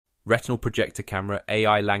Retinal projector camera,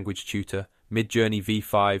 AI language tutor, Midjourney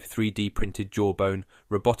V5, 3D printed jawbone,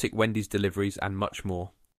 robotic Wendy's deliveries, and much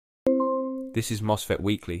more. This is MOSFET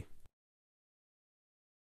Weekly.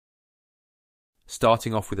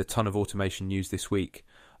 Starting off with a ton of automation news this week.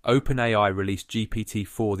 OpenAI released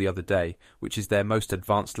GPT-4 the other day, which is their most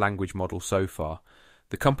advanced language model so far.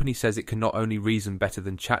 The company says it can not only reason better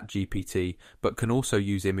than ChatGPT, but can also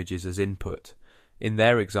use images as input. In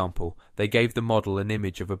their example, they gave the model an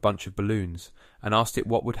image of a bunch of balloons and asked it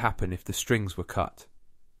what would happen if the strings were cut.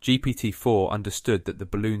 GPT-4 understood that the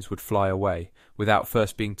balloons would fly away without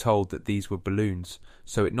first being told that these were balloons,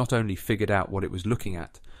 so it not only figured out what it was looking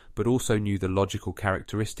at, but also knew the logical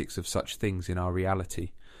characteristics of such things in our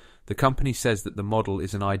reality. The company says that the model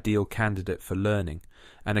is an ideal candidate for learning,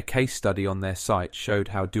 and a case study on their site showed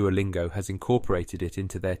how Duolingo has incorporated it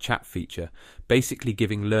into their chat feature, basically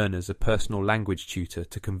giving learners a personal language tutor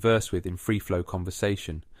to converse with in free-flow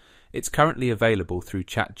conversation. It's currently available through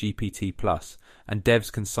ChatGPT Plus, and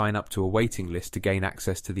devs can sign up to a waiting list to gain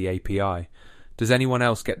access to the API. Does anyone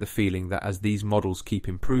else get the feeling that as these models keep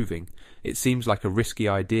improving, it seems like a risky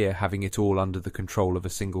idea having it all under the control of a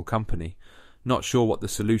single company? Not sure what the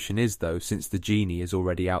solution is though, since the genie is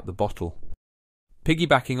already out the bottle.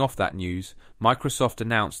 Piggybacking off that news, Microsoft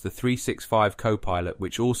announced the 365 Copilot,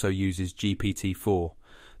 which also uses GPT-4.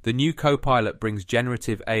 The new Copilot brings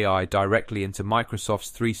generative AI directly into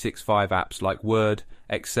Microsoft's 365 apps like Word,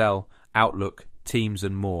 Excel, Outlook, Teams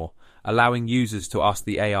and more, allowing users to ask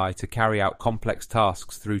the AI to carry out complex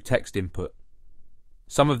tasks through text input.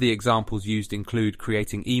 Some of the examples used include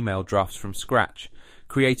creating email drafts from scratch,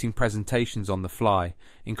 creating presentations on the fly,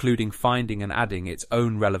 including finding and adding its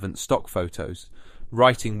own relevant stock photos,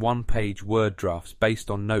 writing one-page Word drafts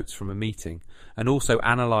based on notes from a meeting, and also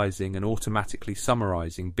analyzing and automatically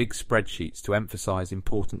summarizing big spreadsheets to emphasize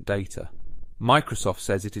important data. Microsoft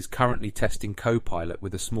says it is currently testing Copilot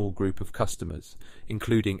with a small group of customers,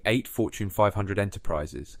 including 8 Fortune 500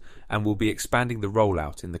 enterprises, and will be expanding the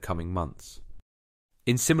rollout in the coming months.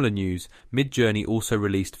 In similar news, Midjourney also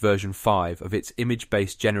released version 5 of its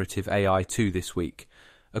image-based generative AI 2 this week.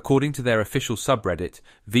 According to their official subreddit,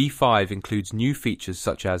 V5 includes new features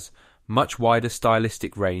such as much wider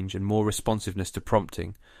stylistic range and more responsiveness to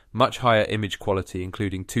prompting, much higher image quality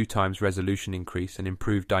including 2 times resolution increase and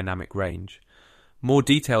improved dynamic range, more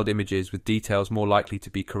detailed images with details more likely to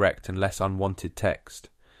be correct and less unwanted text,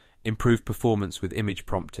 improved performance with image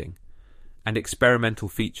prompting, and experimental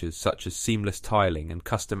features such as seamless tiling and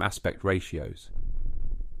custom aspect ratios.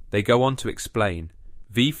 They go on to explain,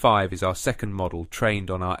 V5 is our second model trained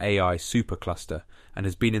on our AI supercluster and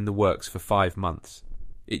has been in the works for 5 months.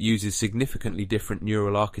 It uses significantly different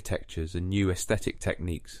neural architectures and new aesthetic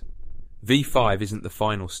techniques. V5 isn't the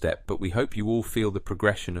final step, but we hope you all feel the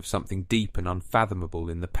progression of something deep and unfathomable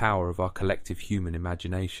in the power of our collective human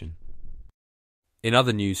imagination. In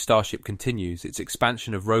other news, Starship continues its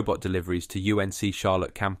expansion of robot deliveries to UNC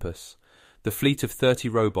Charlotte campus. The fleet of 30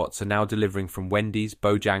 robots are now delivering from Wendy's,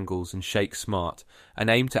 Bojangles and Shake Smart, and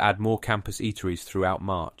aim to add more campus eateries throughout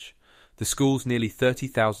March. The school's nearly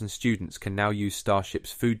 30,000 students can now use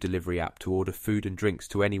Starship's food delivery app to order food and drinks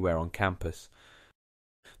to anywhere on campus.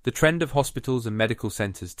 The trend of hospitals and medical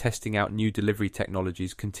centres testing out new delivery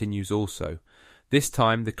technologies continues also. This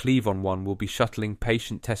time, the CLEVON one will be shuttling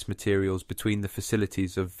patient test materials between the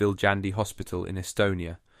facilities of Viljandi Hospital in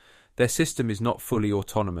Estonia. Their system is not fully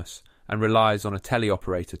autonomous and relies on a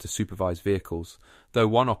teleoperator to supervise vehicles, though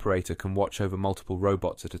one operator can watch over multiple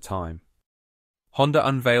robots at a time. Honda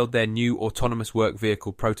unveiled their new autonomous work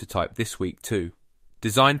vehicle prototype this week too.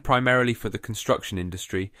 Designed primarily for the construction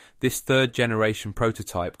industry, this third-generation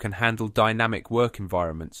prototype can handle dynamic work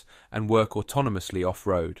environments and work autonomously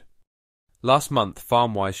off-road. Last month,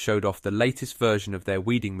 Farmwise showed off the latest version of their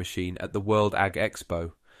weeding machine at the World Ag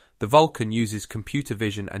Expo. The Vulcan uses computer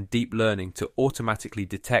vision and deep learning to automatically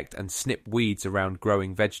detect and snip weeds around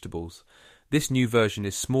growing vegetables. This new version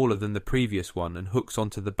is smaller than the previous one and hooks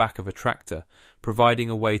onto the back of a tractor, providing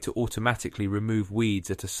a way to automatically remove weeds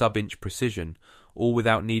at a sub-inch precision, all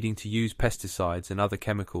without needing to use pesticides and other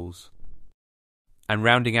chemicals. And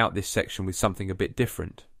rounding out this section with something a bit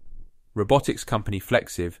different. Robotics company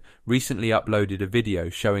Flexiv recently uploaded a video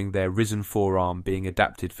showing their risen forearm being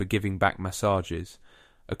adapted for giving back massages.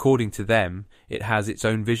 According to them, it has its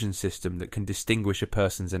own vision system that can distinguish a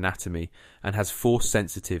person's anatomy and has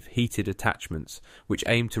force-sensitive, heated attachments which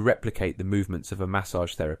aim to replicate the movements of a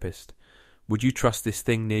massage therapist. Would you trust this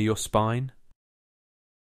thing near your spine?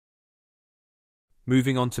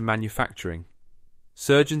 Moving on to manufacturing.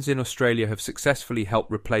 Surgeons in Australia have successfully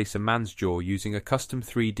helped replace a man's jaw using a custom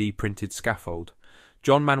 3D printed scaffold.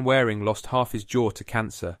 John Manwaring lost half his jaw to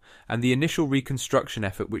cancer, and the initial reconstruction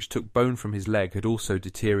effort which took bone from his leg had also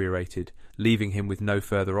deteriorated, leaving him with no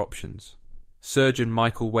further options. Surgeon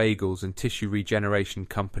Michael Weigel's and tissue regeneration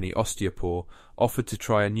company Osteopore offered to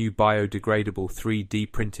try a new biodegradable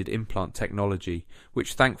 3D printed implant technology,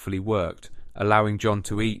 which thankfully worked, allowing John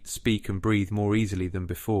to eat, speak and breathe more easily than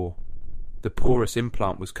before. The porous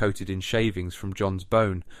implant was coated in shavings from John's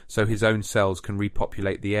bone, so his own cells can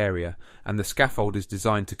repopulate the area, and the scaffold is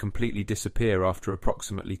designed to completely disappear after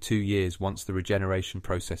approximately 2 years once the regeneration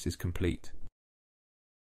process is complete.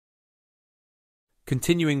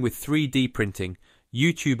 Continuing with 3D printing,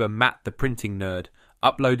 YouTuber Matt the Printing Nerd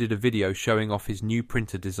uploaded a video showing off his new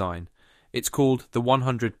printer design. It's called the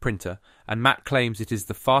 100 printer, and Matt claims it is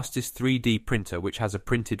the fastest 3D printer which has a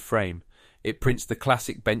printed frame. It prints the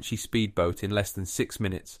classic benchy speedboat in less than 6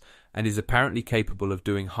 minutes, and is apparently capable of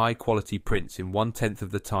doing high-quality prints in 1/10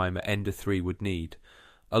 of the time an Ender 3 would need.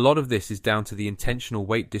 A lot of this is down to the intentional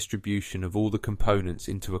weight distribution of all the components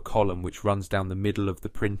into a column which runs down the middle of the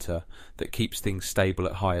printer that keeps things stable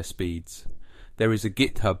at higher speeds. There is a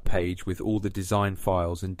GitHub page with all the design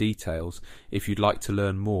files and details if you'd like to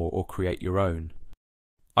learn more or create your own.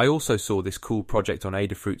 I also saw this cool project on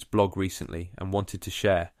Adafruit's blog recently and wanted to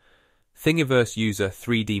share. Thingiverse user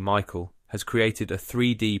 3D Michael has created a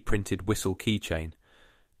 3D printed whistle keychain.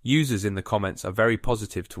 Users in the comments are very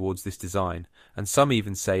positive towards this design, and some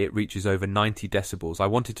even say it reaches over 90 decibels. I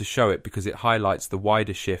wanted to show it because it highlights the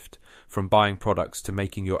wider shift from buying products to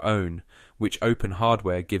making your own, which open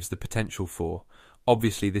hardware gives the potential for.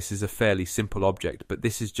 Obviously this is a fairly simple object, but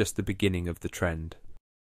this is just the beginning of the trend.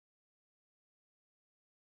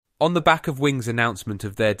 On the back of Wing's announcement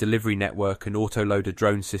of their delivery network and autoloader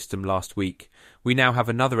drone system last week, we now have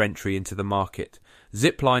another entry into the market.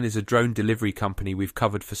 Zipline is a drone delivery company we've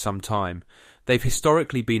covered for some time. They've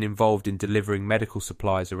historically been involved in delivering medical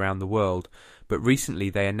supplies around the world, but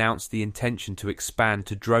recently they announced the intention to expand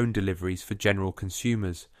to drone deliveries for general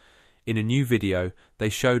consumers. In a new video, they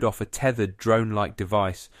showed off a tethered drone-like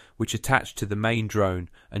device which attached to the main drone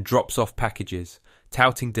and drops off packages,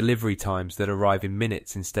 touting delivery times that arrive in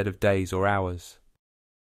minutes instead of days or hours.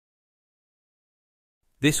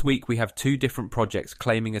 This week we have 2 different projects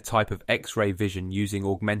claiming a type of X-ray vision using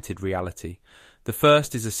augmented reality. The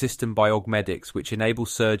first is a system by Augmedics which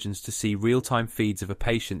enables surgeons to see real-time feeds of a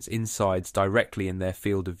patient's insides directly in their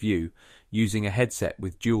field of view, using a headset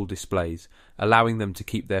with dual displays, allowing them to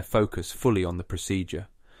keep their focus fully on the procedure.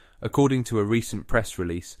 According to a recent press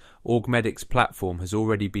release, Augmedics' platform has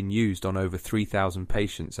already been used on over 3,000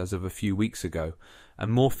 patients as of a few weeks ago,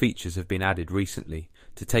 and more features have been added recently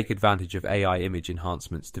to take advantage of AI image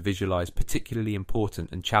enhancements to visualize particularly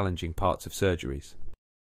important and challenging parts of surgeries.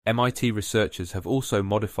 MIT researchers have also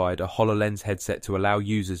modified a HoloLens headset to allow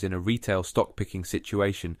users in a retail stock-picking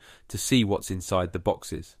situation to see what's inside the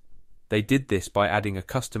boxes. They did this by adding a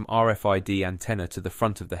custom RFID antenna to the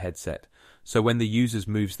front of the headset, so when the user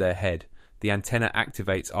moves their head, the antenna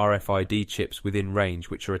activates RFID chips within range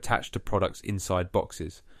which are attached to products inside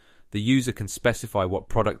boxes. The user can specify what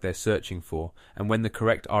product they're searching for, and when the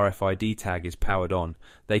correct RFID tag is powered on,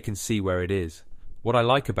 they can see where it is. What I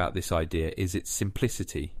like about this idea is its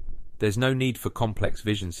simplicity. There's no need for complex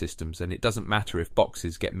vision systems, and it doesn't matter if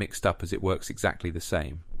boxes get mixed up as it works exactly the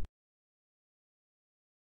same.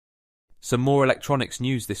 Some more electronics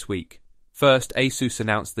news this week. First, ASUS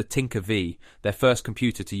announced the Tinker V, their first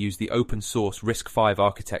computer to use the open-source RISC-V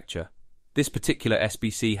architecture. This particular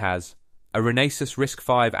SBC has a Renesas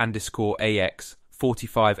RISC-V Andiscore AX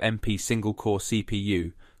 45MP single-core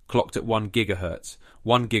CPU, clocked at 1 GHz,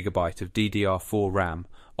 1 GB of DDR4 RAM,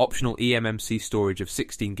 optional eMMC storage of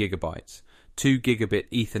 16 GB, 2 Gigabit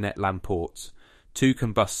Ethernet LAN ports, 2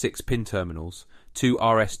 CAN-bus 6-pin terminals, 2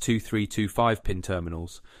 RS-2325-pin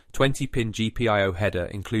terminals, 20-pin GPIO header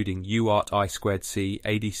including UART I2C,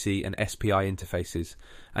 ADC and SPI interfaces,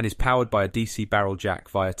 and is powered by a DC barrel jack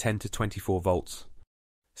via 10 to 24 volts.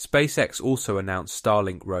 SpaceX also announced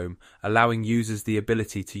Starlink Roam, allowing users the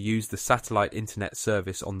ability to use the satellite internet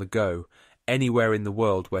service on the go, anywhere in the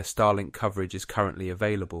world where Starlink coverage is currently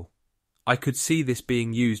available. I could see this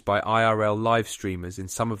being used by IRL live streamers in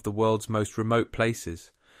some of the world's most remote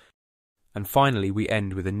places. And finally, we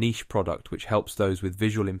end with a niche product which helps those with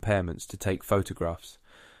visual impairments to take photographs.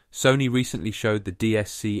 Sony recently showed the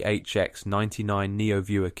DSC-HX99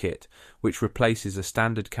 NeoViewer kit, which replaces a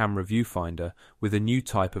standard camera viewfinder with a new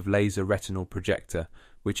type of laser retinal projector,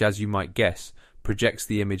 which, as you might guess, projects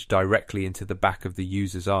the image directly into the back of the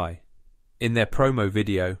user's eye. In their promo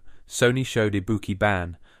video, Sony showed Ibuki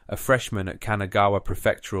Ban, a freshman at Kanagawa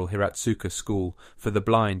Prefectural Hiratsuka School for the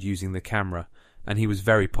blind, using the camera, and he was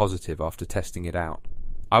very positive after testing it out.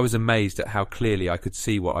 I was amazed at how clearly I could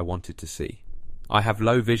see what I wanted to see. I have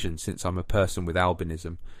low vision since I'm a person with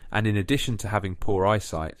albinism, and in addition to having poor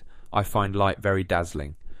eyesight, I find light very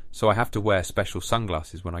dazzling, so I have to wear special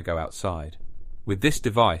sunglasses when I go outside. With this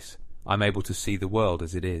device, I'm able to see the world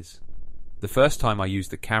as it is. The first time I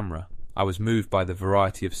used the camera, I was moved by the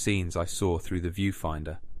variety of scenes I saw through the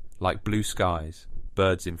viewfinder, like blue skies,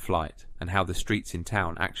 birds in flight, and how the streets in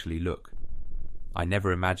town actually look. I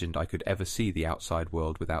never imagined I could ever see the outside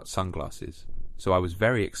world without sunglasses, so I was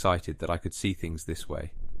very excited that I could see things this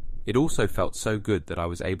way. It also felt so good that I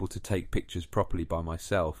was able to take pictures properly by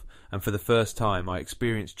myself, and for the first time I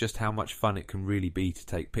experienced just how much fun it can really be to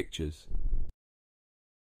take pictures.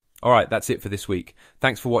 Alright, that's it for this week.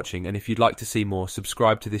 Thanks for watching, and if you'd like to see more,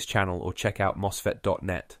 subscribe to this channel or check out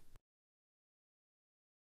MOSFET.net.